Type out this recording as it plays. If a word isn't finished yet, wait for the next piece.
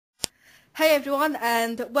Hey everyone,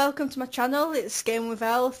 and welcome to my channel. It's Game with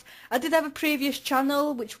Elf. I did have a previous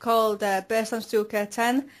channel which was called Baselands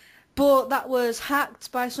 2K10, but that was hacked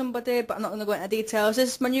by somebody, but I'm not going to go into details.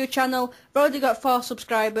 This is my new channel. I've already got 4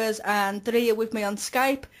 subscribers and 3 are with me on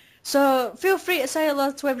Skype, so feel free to say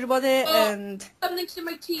hello to everybody and... Something's in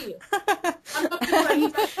my tea. I'm not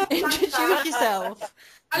doing introduce yourself.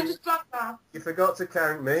 I just drank that. You forgot to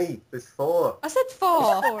count me. There's 4. I said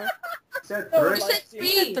 4. You said Oh, 3. you said You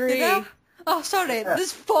said 3. 3. Oh, sorry. Yeah.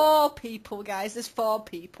 There's 4 people, guys. There's 4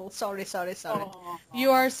 people. Sorry. Oh. You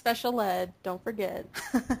are special ed, don't forget.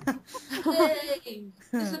 Yay.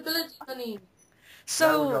 Disability money. Now we've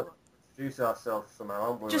So, got to introduce ourselves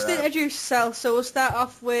somehow, haven't we? just introduce yourself. So we'll start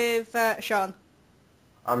off with Sean.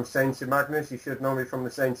 I'm Sainty Magnus. You should know me from the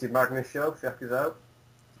Sainty Magnus show. Check us out.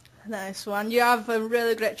 Nice one. You have a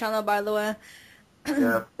really great channel, by the way.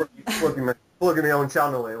 Yeah, plugging my own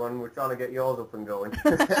channel here when we're trying to get yours up and going.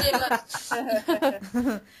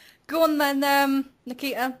 Go on then,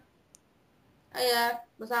 Nikita. Hey,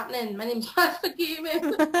 what's happening? My name's Master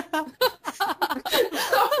Gaming. Sorry,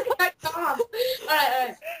 I can't.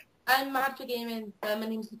 Alright. I'm mad for gaming. My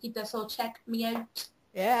name's Nikita, so check me out.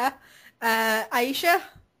 Yeah. Aisha.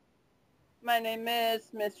 My name is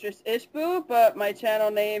Mistress Ishboo, but my channel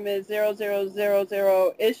name is 0000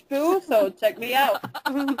 Ishboo, so check me out.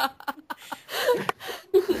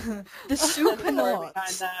 The super Behind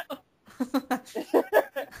notes. that.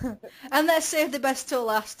 And let's save the best till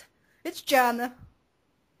last. It's Jana.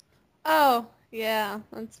 Oh, yeah,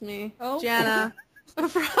 that's me. Oh. Jana. From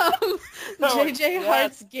JJ yes.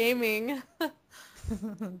 Hearts Gaming. Very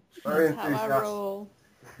That's how I enthusiastic. roll.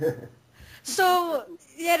 So,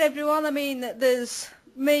 yeah, everyone, I mean, there's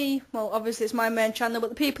me, well, obviously it's my main channel, but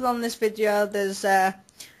the people on this video, there's,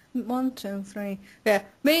 1, 2, 3, yeah,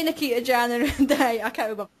 me, Nikita, Jana, and I can't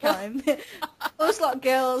remember counting. Us lot of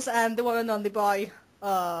girls and the one and only boy.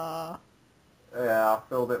 Yeah, I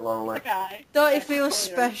feel a bit lonely. Guy. Don't it feel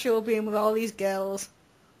special being with all these girls?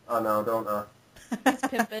 I know, don't I?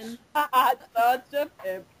 Pimpin'. Such a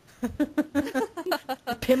pimp.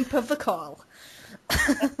 The pimp of the call.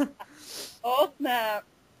 Oh, snap.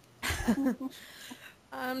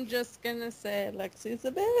 I'm just gonna say Lexi's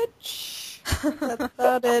a bitch. That's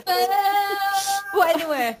about it. But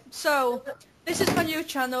anyway, so, this is my new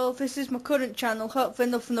channel, this is my current channel, hopefully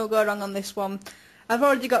nothing will go wrong on this one. I've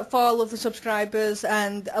already got 4 lovely subscribers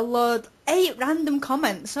and 8 random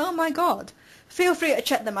comments, oh my god. Feel free to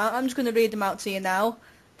check them out, I'm just going to read them out to you now.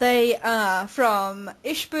 They are from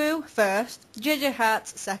Ishboo first, JJ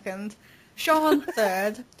Hearts second, Sean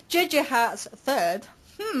third, JJ Hearts third.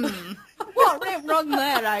 What went wrong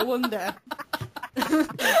there, I wonder?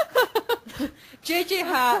 JJ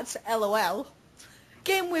Hearts LOL.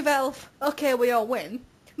 Game with Elf, okay we all win.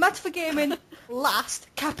 Mad for Gaming, last,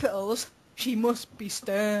 capitals, she must be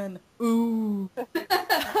stern. Ooh.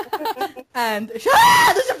 And, there's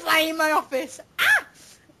a fly in my office! Ah!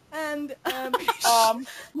 And,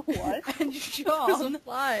 What? and Sean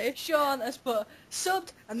Fly. has put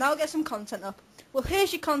subbed and now get some content up. Well,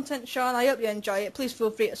 here's your content, Sean. I hope you enjoy it. Please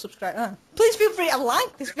feel free to subscribe. Please feel free to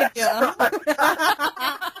like this video. But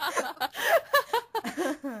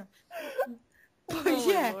Oh,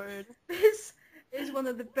 yeah, Lord. this is one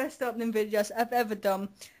of the best opening videos I've ever done.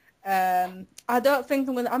 I don't think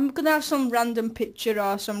I'm gonna have some random picture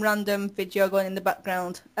or some random video going in the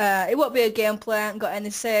background. It won't be a gameplay. I haven't got any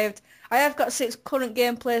saved. I have got 6 current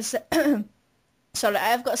gameplays. Sorry, I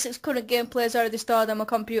have got 6 current gameplays already stored on my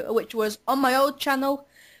computer, which was on my old channel,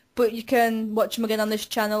 but you can watch them again on this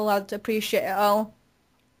channel. I'd appreciate it all.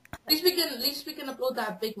 At least we can upload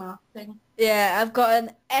that Big Mac thing. Yeah, I've got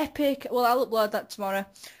an epic, well I'll upload that tomorrow.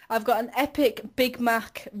 I've got an epic Big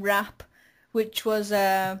Mac rap, which was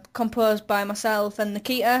composed by myself and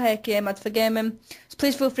Nikita, aka Mad for Gaming. So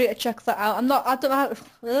please feel free to check that out. I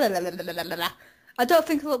don't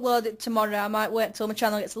think I'll upload it tomorrow. I might wait till my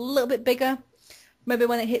channel gets a little bit bigger. Maybe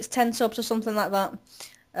when it hits 10 subs or something like that.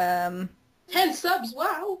 10 subs,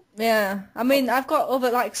 wow. Yeah, I mean, I've got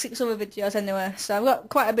 6 other videos anyway, so I've got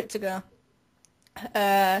quite a bit to go.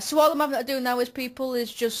 So all I'm having to do now is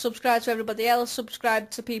just subscribe to everybody else,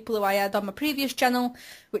 subscribe to people who I had on my previous channel,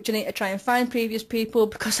 which I need to try and find previous people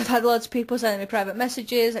because I've had loads of people sending me private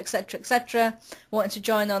messages, etc, wanting to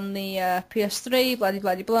join on the PS3, blah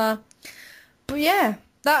blah blah blah. But yeah,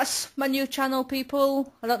 that's my new channel,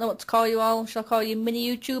 people. I don't know what to call you all. Shall I call you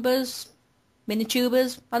mini YouTubers?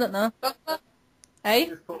 Mini-tubers? I don't know.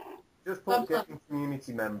 Hey? Just put getting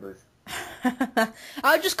community members.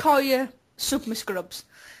 I'll just call you Sub-me Scrubs.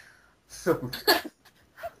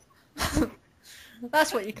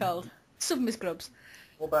 That's what you're called. Sub-me Scrubs.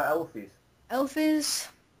 What about Elfies? Elfies?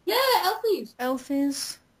 Yeah, Elfies.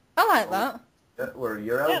 Elfies. I like that. Where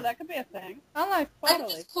you're Yeah, out? that could be a thing. I like Totally.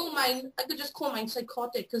 I could just call mine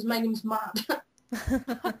psychotic because my name's mad.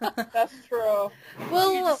 That's true.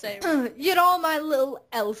 Well, Same. you're all my little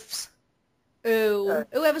elves.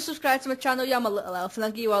 Whoever subscribes to my channel, you're my little elf, and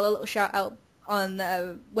I'll give you all a little shout out on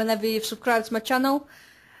whenever you've subscribed to my channel.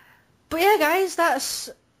 But yeah, guys, that's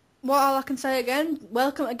all I can say again.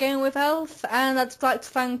 Welcome again with Elf, and I'd like to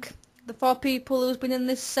thank the 4 people who's been in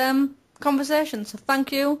this conversation. So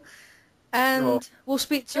thank you, and You're we'll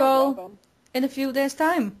speak to you You're all welcome. in a few days'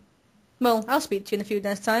 time. Well, I'll speak to you in a few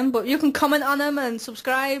days' time, but you can comment on them and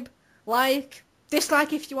subscribe, like,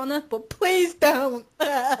 dislike if you wanna, but please don't.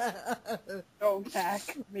 Don't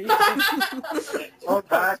hack me. Oh,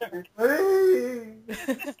 back. Hey!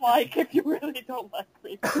 Dislike if you really don't like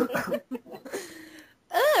me.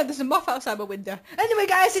 There's a moth outside my window. Anyway,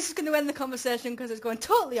 guys, this is going to end the conversation because it's going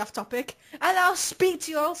totally off topic, and I'll speak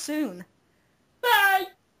to you all soon. Bye.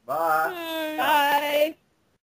 Bye.